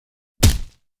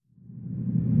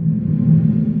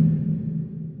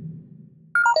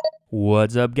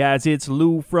What's up, guys? It's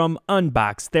Lou from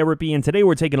Unbox Therapy, and today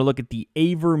we're taking a look at the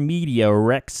AVerMedia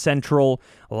Rec Central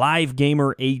Live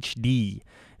Gamer HD.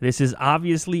 This is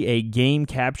obviously a game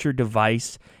capture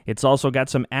device. It's also got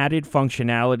some added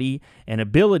functionality and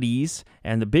abilities,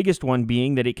 and the biggest one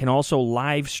being that it can also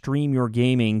live stream your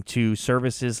gaming to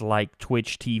services like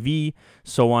TwitchTV,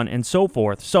 so on and so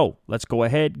forth. So let's go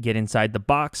ahead, get inside the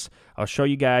box. I'll show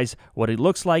you guys what it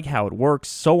looks like, how it works,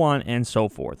 so on and so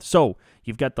forth. So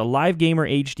you've got the Live Gamer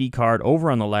HD card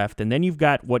over on the left, and then you've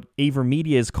got what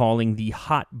AVerMedia is calling the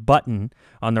hot button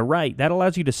on the right. That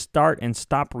allows you to start and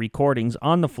stop recordings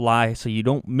on the fly so you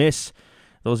don't miss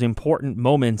those important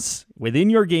moments within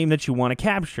your game that you want to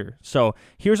capture. So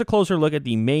here's a closer look at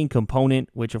the main component,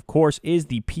 which of course is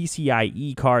the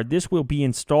PCIe card. This will be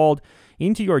installed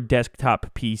into your desktop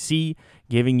PC,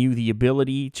 giving you the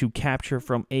ability to capture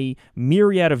from a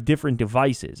myriad of different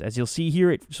devices. As you'll see here,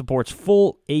 it supports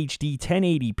full HD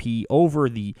 1080p over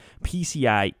the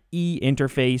PCIe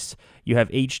interface. You have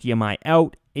HDMI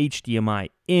out, HDMI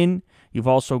in. You've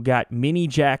also got mini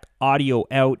jack audio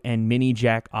out and mini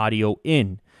jack audio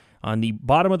in. On the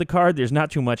bottom of the card, there's not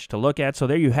too much to look at, so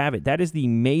there you have it. That is the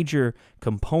major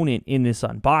component in this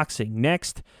unboxing.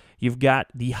 Next, you've got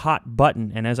the hot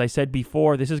button, and as I said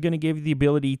before, this is going to give you the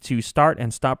ability to start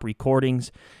and stop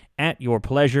recordings at your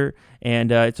pleasure,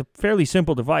 and it's a fairly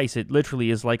simple device. It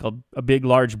literally is like a big,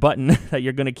 large button that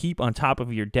you're going to keep on top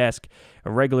of your desk,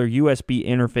 a regular USB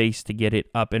interface to get it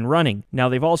up and running. Now,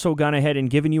 they've also gone ahead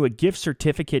and given you a gift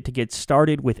certificate to get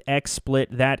started with XSplit.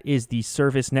 That is the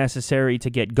service necessary to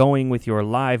get going with your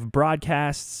live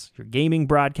broadcasts, your gaming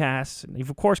broadcasts. And you've,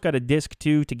 of course, got a disc,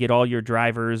 too, to get all your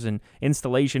drivers and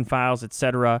installation files,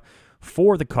 etc.,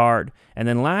 for the card. And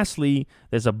then lastly,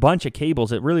 there's a bunch of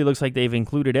cables. It really looks like they've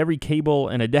included every cable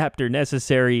and adapter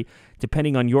necessary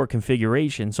depending on your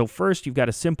configuration. So first, you've got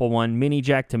a simple one, mini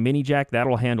jack to mini jack.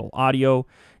 That'll handle audio.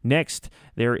 Next,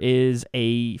 there is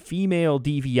a female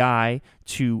DVI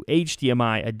to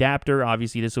HDMI adapter.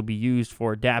 Obviously, this will be used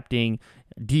for adapting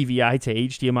DVI to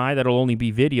HDMI. That'll only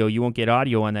be video. You won't get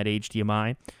audio on that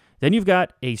HDMI. Then you've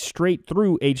got a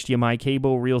straight-through HDMI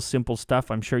cable, real simple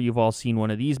stuff. I'm sure you've all seen one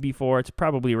of these before. It's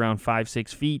probably around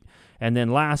 5-6 feet. And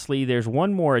then lastly, there's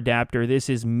one more adapter. This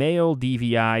is male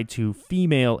DVI to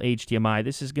female HDMI.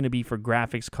 This is going to be for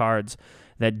graphics cards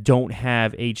that don't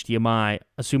have HDMI,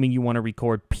 assuming you want to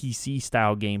record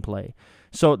PC-style gameplay.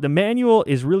 So the manual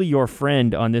is really your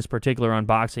friend on this particular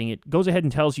unboxing. It goes ahead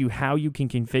and tells you how you can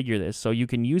configure this. So you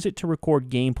can use it to record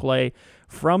gameplay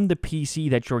from the PC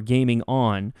that you're gaming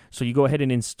on. So you go ahead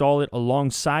and install it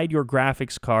alongside your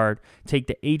graphics card, take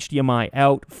the HDMI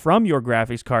out from your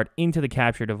graphics card into the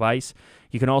capture device.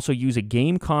 You can also use a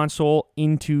game console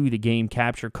into the game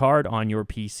capture card on your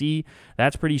PC.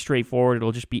 That's pretty straightforward.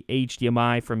 It'll just be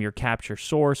HDMI from your capture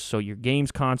source, so your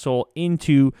games console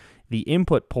into the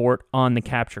input port on the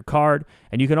capture card.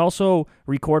 And you can also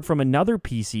record from another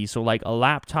PC, so like a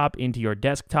laptop into your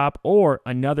desktop or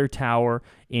another tower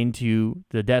into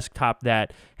the desktop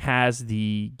that has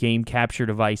the game capture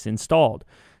device installed.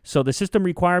 So the system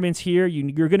requirements here,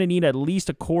 you're going to need at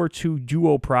least a Core 2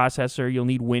 Duo processor. You'll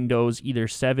need Windows, either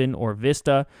 7 or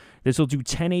Vista. This will do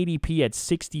 1080p at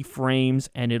 60 frames,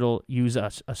 and it'll use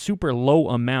a super low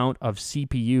amount of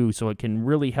CPU, so it can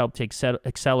really help to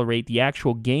accelerate the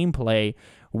actual gameplay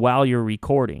while you're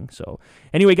recording. So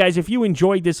anyway, guys, if you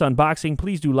enjoyed this unboxing,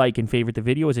 please do like and favorite the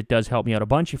video, as it does help me out a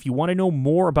bunch. If you want to know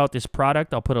more about this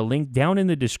product, I'll put a link down in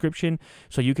the description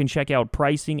so you can check out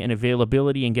pricing and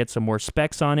availability and get some more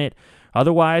specs on it.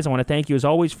 Otherwise, I want to thank you as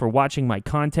always for watching my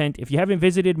content. If you haven't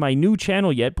visited my new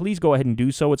channel yet, please go ahead and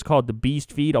do so. It's called The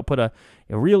Beast Feed. I'll put a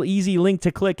real easy link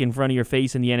to click in front of your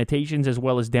face in the annotations, as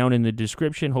well as down in the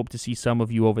description. Hope to see some of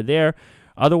you over there.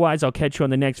 Otherwise, I'll catch you on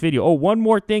the next video. Oh, one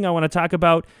more thing I want to talk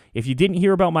about. If you didn't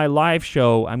hear about my live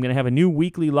show, I'm going to have a new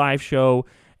weekly live show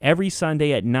every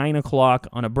Sunday at 9 o'clock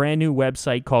on a brand new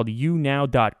website called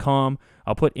younow.com.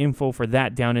 I'll put info for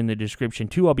that down in the description,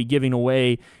 too. I'll be giving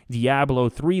away Diablo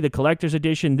 3, the Collector's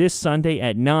Edition, this Sunday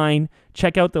at 9.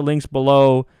 Check out the links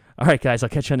below. All right, guys, I'll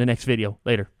catch you on the next video.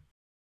 Later.